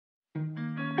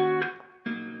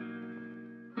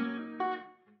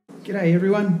G'day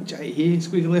everyone, Jay here,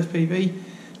 Squigglefpv.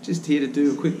 Just here to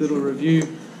do a quick little review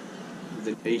of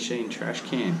the Eachine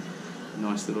Trashcan.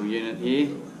 Nice little unit here.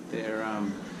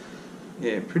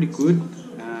 They're pretty good.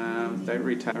 They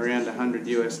retail around $100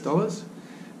 US.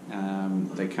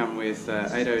 They come with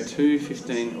 803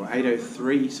 15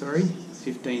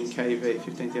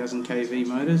 kV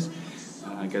motors.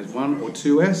 It goes 1 or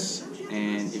 2S.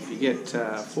 And if you get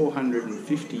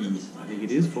 450, I think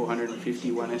it is,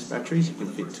 450 1S batteries, you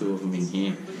can fit 2 of them in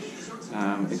here.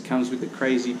 It comes with the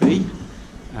Crazy Bee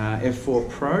F4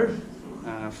 Pro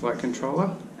flight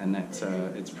controller, and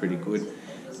it's pretty good.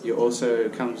 It also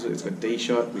comes with, it's got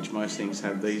D-Shot, which most things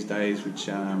have these days, which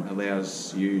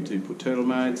allows you to put turtle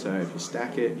mode, so if you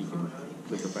stack it, you can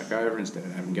flip it back over instead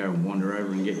of having to go and wander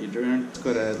over and get your drone. It's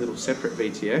got a little separate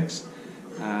VTX.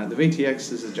 The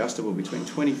VTX is adjustable between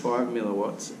 25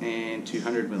 milliwatts and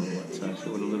 200 milliwatts, so if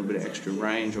you want a little bit of extra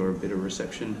range or a bit of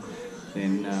reception,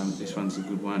 then this one's a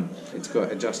good one. It's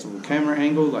got adjustable camera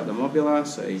angle like the Mobular,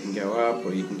 so you can go up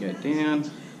or you can go down.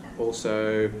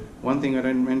 Also, one thing I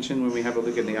don't mention when we have a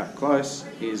look at the up close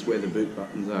is where the boot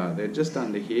buttons are. They're just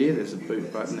under here. There's a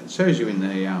boot button. It shows you in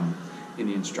the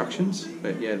instructions,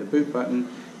 but yeah, the boot button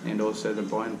and also the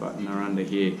bind button are under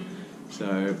here.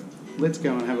 So let's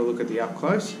go and have a look at the up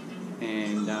close,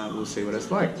 and we'll see what it's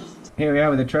like. Here we are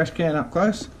with the trash can up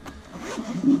close,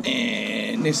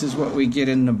 and this is what we get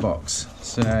in the box.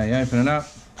 So you open it up,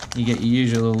 you get your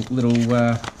usual little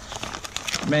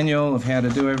manual of how to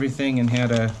do everything and how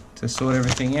to sort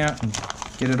everything out and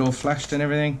get it all flashed and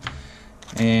everything.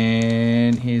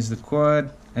 And here's the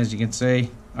quad. As you can see,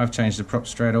 I've changed the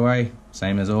props straight away,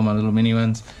 same as all my little mini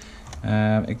ones.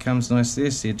 It comes nice,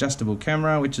 the adjustable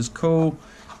camera, which is cool.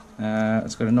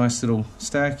 It's got a nice little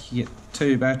stack. You get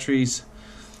 2 batteries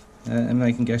and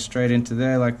they can go straight into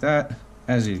there like that.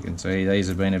 As you can see, these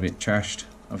have been a bit trashed.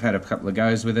 I've had a couple of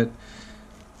goes with it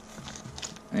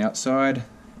outside,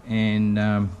 and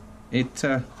it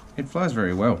flies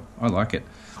very well. I like it.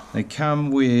 They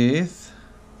come with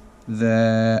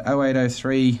the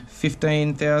 0803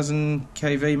 15,000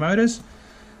 kV motors,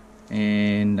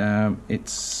 and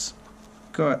it's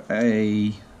got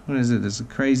a, what is it, there's a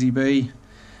Crazy Bee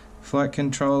flight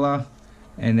controller,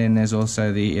 and then there's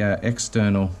also the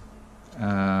external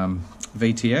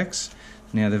VTX.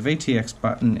 Now the VTX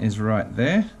button is right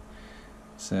there,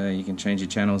 so you can change your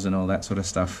channels and all that sort of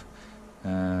stuff.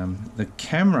 The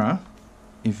camera,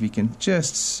 if you can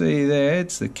just see there,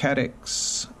 it's the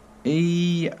Cadex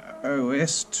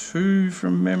EOS 2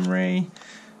 from memory.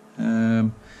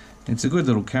 It's a good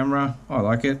little camera, I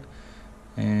like it,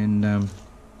 and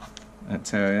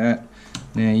that's how that.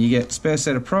 Now you get spare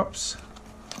set of props,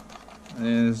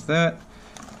 there's that,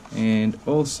 and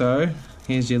also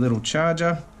here's your little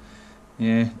charger.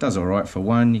 Yeah, it does alright for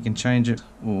 1, you can change it,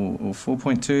 or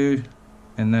 4.2,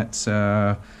 and that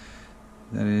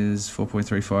is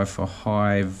 4.35 for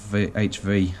high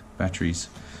HV batteries.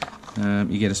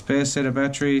 You get a spare set of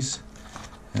batteries,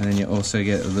 and then you also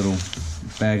get a little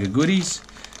bag of goodies.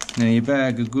 Now your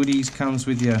bag of goodies comes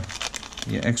with your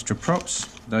extra props.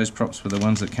 Those props were the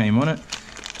ones that came on it.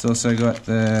 It's also got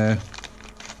the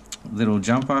little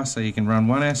jumper so you can run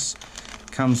 1S.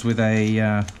 Comes with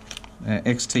a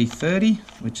XT30,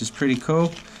 which is pretty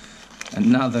cool.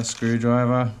 Another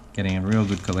screwdriver, getting a real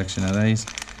good collection of these.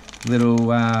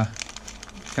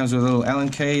 Comes with a little Allen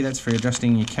key, that's for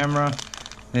adjusting your camera.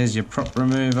 There's your prop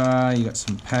remover, you got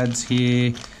some pads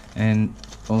here, and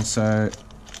also a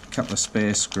couple of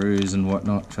spare screws and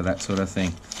whatnot for that sort of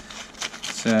thing.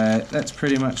 So that's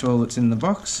pretty much all that's in the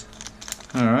box.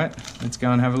 Alright, let's go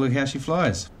and have a look how she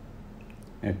flies.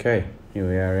 Okay, here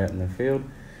we are out in the field,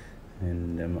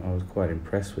 and I was quite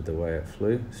impressed with the way it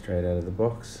flew straight out of the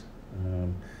box.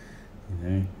 You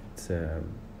know, it's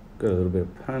got a little bit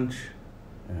of punch,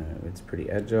 it's pretty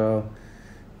agile.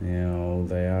 Now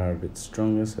they are a bit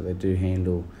stronger, so they do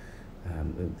handle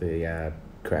the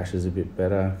crashes a bit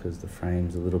better because the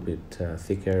frame's a little bit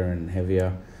thicker and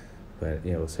heavier, but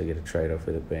you also get a trade-off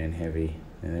with it being heavy.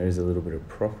 And there is a little bit of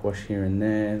prop wash here and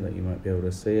there that you might be able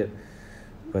to see it,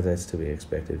 but that's to be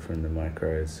expected from the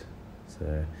micros.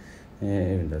 So yeah,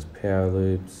 it even does power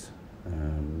loops,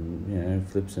 you know,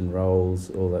 flips and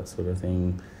rolls, all that sort of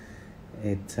thing.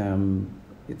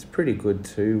 It's pretty good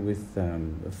too with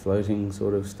the floating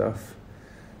sort of stuff,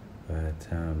 but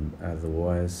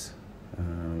otherwise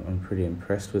I'm pretty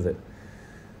impressed with it.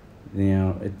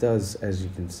 Now it does, as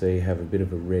you can see, have a bit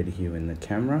of a red hue in the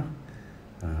camera.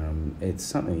 It's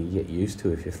something you get used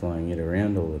to if you're flying it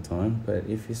around all the time, but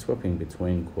if you're swapping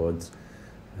between quads,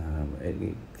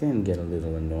 it can get a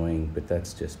little annoying, but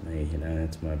that's just me, you know,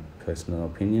 that's my personal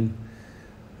opinion.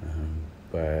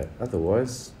 But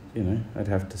otherwise, you know, I'd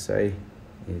have to say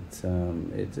it's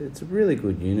a really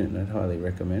good unit, and I'd highly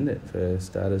recommend it for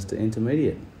starters to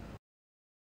intermediate.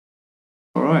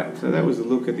 Alright, so that was a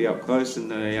look at the up close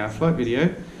and the flight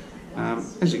video.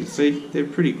 As you can see, they're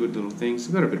pretty good little things.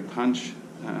 They've got a bit of punch.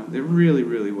 They're really,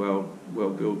 really well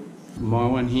built. My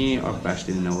one here, I've bashed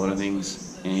it in a lot of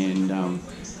things, and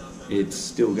it's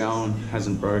still going,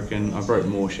 hasn't broken. I broke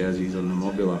more chassis on the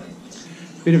Mobula.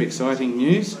 Bit of exciting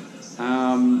news.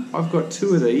 I've got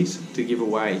 2 of these to give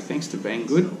away, thanks to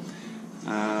Banggood.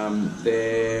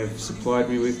 They've supplied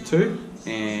me with 2,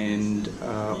 and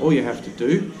all you have to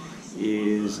do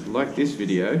is like this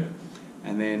video,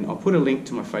 and then I'll put a link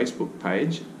to my Facebook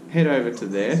page. Head over to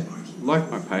there,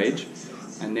 like my page,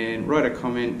 and then write a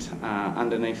comment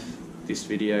underneath this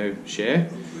video, share,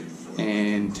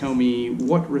 and tell me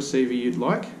what receiver you'd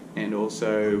like, and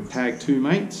also tag 2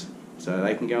 mates so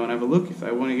they can go and have a look if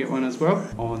they want to get one as well.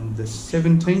 On the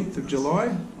 17th of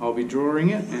July, I'll be drawing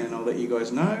it, and I'll let you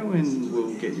guys know, and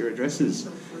we'll get your addresses.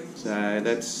 So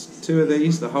that's 2 of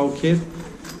these, the whole kit,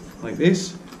 like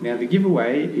this. Now the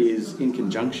giveaway is in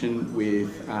conjunction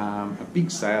with a big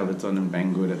sale that's on in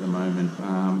Banggood at the moment.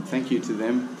 Thank you to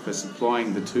them for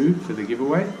supplying the 2 for the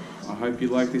giveaway. I hope you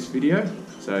like this video.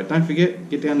 So don't forget,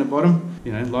 get down the bottom,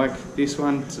 you know, like this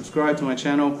one, subscribe to my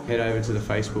channel, head over to the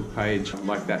Facebook page,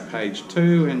 like that page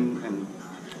too, and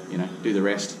you know, do the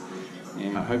rest.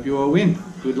 And I hope you all win.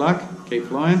 Good luck, keep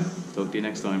flying, talk to you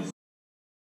next time.